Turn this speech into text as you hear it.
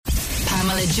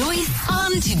Pamela Joyce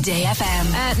on Today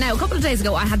FM. Now, a couple of days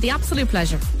ago, I had the absolute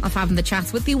pleasure of having the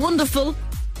chats with the wonderful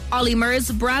Olly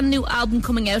Murs. A brand new album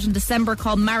coming out in December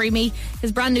called Marry Me.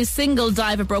 His brand new single,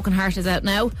 Die of a Broken Heart, is out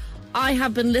now. I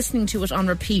have been listening to it on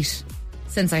repeat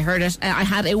since I heard it. I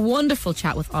had a wonderful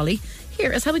chat with Olly.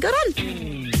 Here is how we got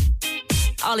on.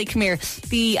 Olly, come here.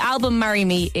 The album Marry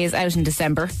Me is out in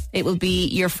December. It will be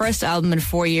your first album in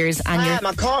 4 years. And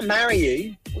I can't marry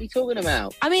you. What are you talking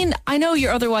about? I mean, I know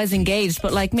you're otherwise engaged,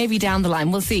 but like maybe down the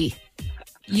line, we'll see.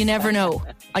 You never know.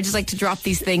 I just like to drop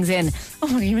these things in.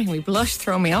 Oh, you make me blush,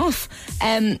 throw me off.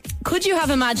 Could you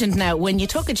have imagined now when you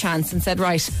took a chance and said,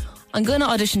 right, I'm going to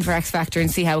audition for X Factor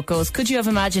and see how it goes. Could you have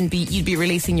imagined you'd be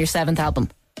releasing your 7th album?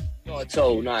 Not at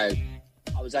all, no.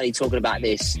 I was only talking about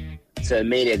this to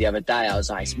Amelia the other day. I was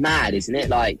like, it's mad, isn't it?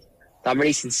 Like, I'm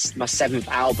releasing my 7th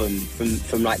album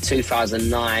from like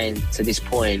 2009 to this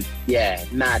point. Yeah,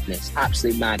 madness,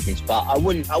 absolute madness. But I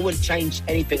wouldn't change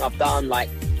anything I've done. Like,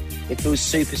 it feels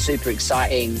super, super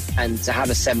exciting, and to have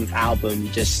a 7th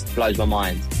album just blows my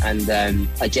mind. And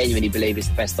I genuinely believe it's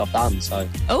the best I've done. So,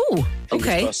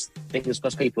 okay. Fingers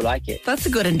crossed people like it. That's a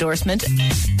good endorsement.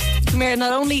 Kamira,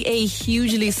 not only a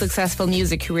hugely successful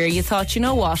music career, you thought, you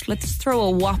know what, let's throw a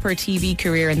whopper TV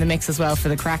career in the mix as well for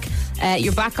the crack.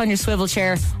 You're back on your swivel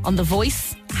chair on The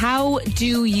Voice. How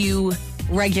do you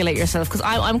regulate yourself? Because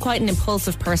I'm quite an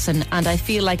impulsive person, and I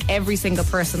feel like every single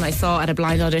person I saw at a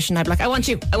blind audition, I'd be like, I want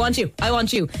you, I want you, I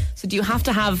want you. So do you have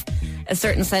to have a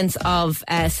certain sense of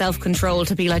self-control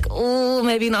to be like, oh,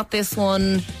 maybe not this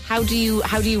one? How do you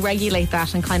regulate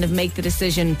that and kind of make the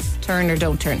decision, turn or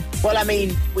don't turn? Well, I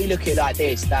mean, we look at it like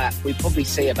this, that we probably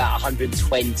see about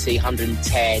 120,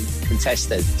 110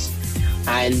 contestants,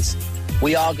 and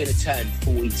we are going to turn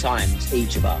 40 times,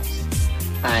 each of us.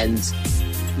 And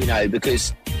you know,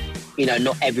 because, you know,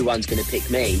 not everyone's going to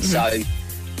pick me. Mm-hmm. So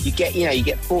you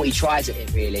get 40 tries at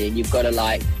it, really, and you've got to,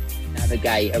 like,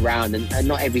 navigate around. And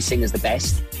not every singer's the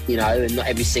best, you know, and not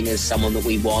every singer's someone that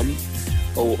we want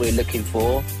or what we're looking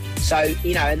for. So,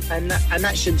 you know, and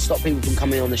that shouldn't stop people from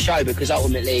coming on the show, because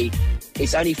ultimately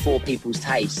it's only for people's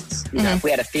tastes. You know, if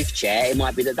we had a 5th chair, it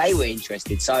might be that they were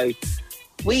interested. So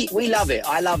we love it.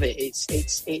 I love it.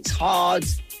 It's hard.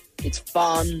 It's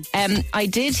fun. I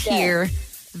did hear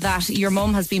that your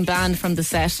mum has been banned from the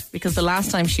set because the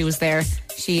last time she was there,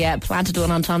 she planted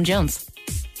one on Tom Jones.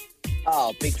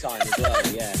 Oh, big time as well,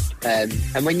 yeah.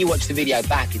 And when you watch the video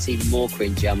back, it's even more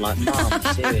cringy. I'm like, Mum,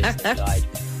 seriously, like.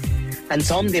 And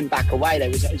Tom didn't back away.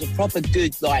 It was a proper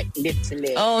good, like, lip to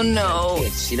lip. Oh no,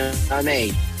 kiss. You know what I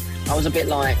mean? I was a bit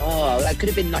like, oh, I could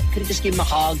have just given him a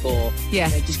hug, or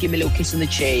just give me a little kiss on the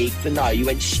cheek. But no, you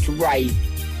went straight.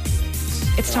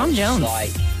 It's Tom Jones.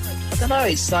 Like, I don't know.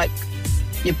 It's like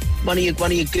one of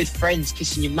your good friends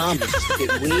kissing your mum. It's just a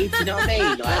bit weird. You know what I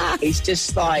mean? Like, it's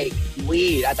just like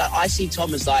weird. I see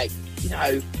Tom as, like, you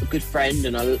know, a good friend,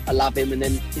 and I love him. And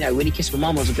then, you know, when he kissed my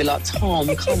mum, I was a bit like,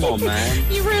 Tom, come on,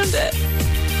 man. You ruined it.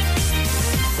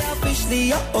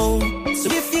 Selfishly, so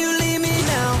if you leave me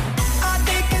now,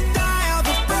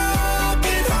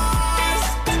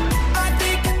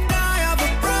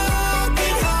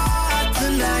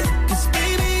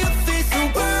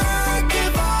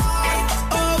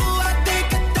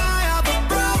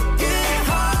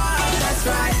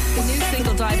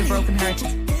 Broken Heart.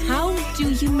 How do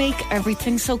you make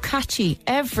everything so catchy?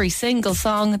 Every single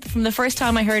song, from the first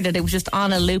time I heard it, it was just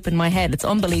on a loop in my head. It's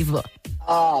unbelievable.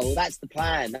 Oh, well, that's the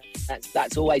plan.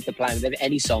 That's always the plan with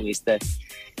any song, is to,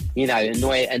 you know,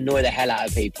 annoy the hell out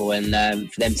of people,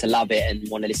 and for them to love it and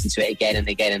want to listen to it again and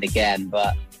again and again.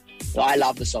 But I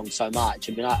love the song so much.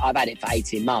 I mean, I've had it for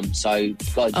 18 months, so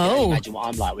God, you can imagine what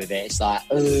I'm like with it. It's like,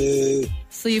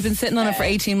 So you've been sitting on it for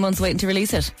 18 months waiting to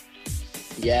release it?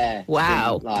 Yeah.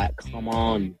 Wow. Like, come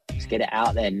on, let's get it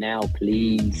out there now,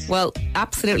 please. Well,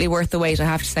 absolutely worth the wait, I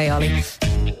have to say, Olly.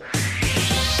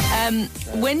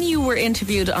 When you were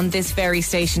interviewed on this very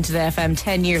station, Today FM,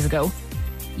 10 years ago,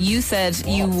 you said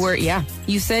you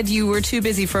were too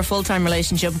busy for a full-time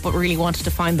relationship, but really wanted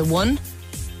to find the one.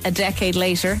 A decade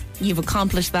later, you've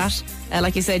accomplished that.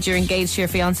 Like you said, you're engaged to your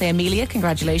fiancée Amelia.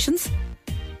 Congratulations.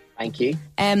 Thank you.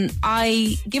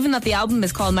 Given that the album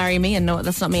is called Marry Me, and no,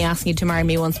 that's not me asking you to marry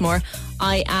me once more,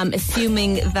 I am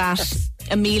assuming that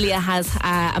Amelia has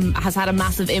had a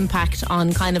massive impact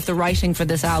on kind of the writing for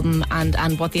this album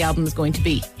and what the album is going to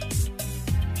be.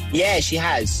 Yeah, she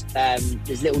has.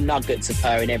 There's little nuggets of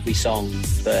her in every song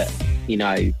that, you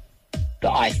know,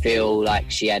 that I feel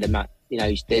like she had you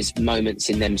know, there's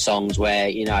moments in them songs where,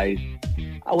 you know,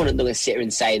 I wouldn't look at sit here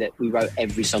and say that we wrote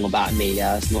every song about Amelia.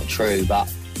 That's not true,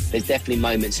 but there's definitely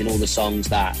moments in all the songs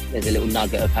that there's a little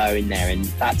nugget of her in there, and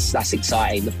that's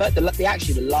exciting.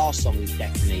 The last song is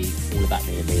definitely all about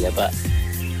me and Mila, but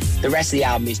the rest of the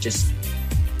album is just,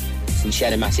 she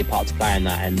had a massive part to play in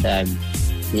that, and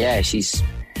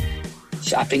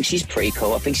I think she's pretty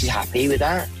cool. I think she's happy with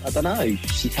that. I don't know.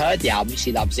 She's heard the album,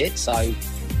 she loves it, so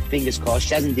fingers crossed.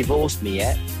 She hasn't divorced me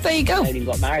yet. There you go. I haven't even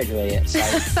got married to her yet. So.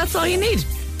 That's all you need.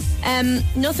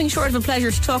 Nothing short of a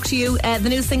pleasure to talk to you. The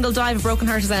new single Dive of Broken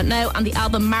Heart is out now, and the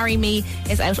album Marry Me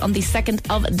is out on the 2nd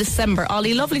of December.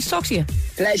 Ollie, lovely to talk to you.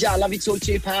 Pleasure. I love you to talk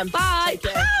to you, Pam. Bye.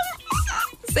 Take care.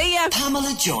 See ya.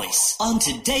 Pamela Joyce on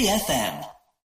Today FM.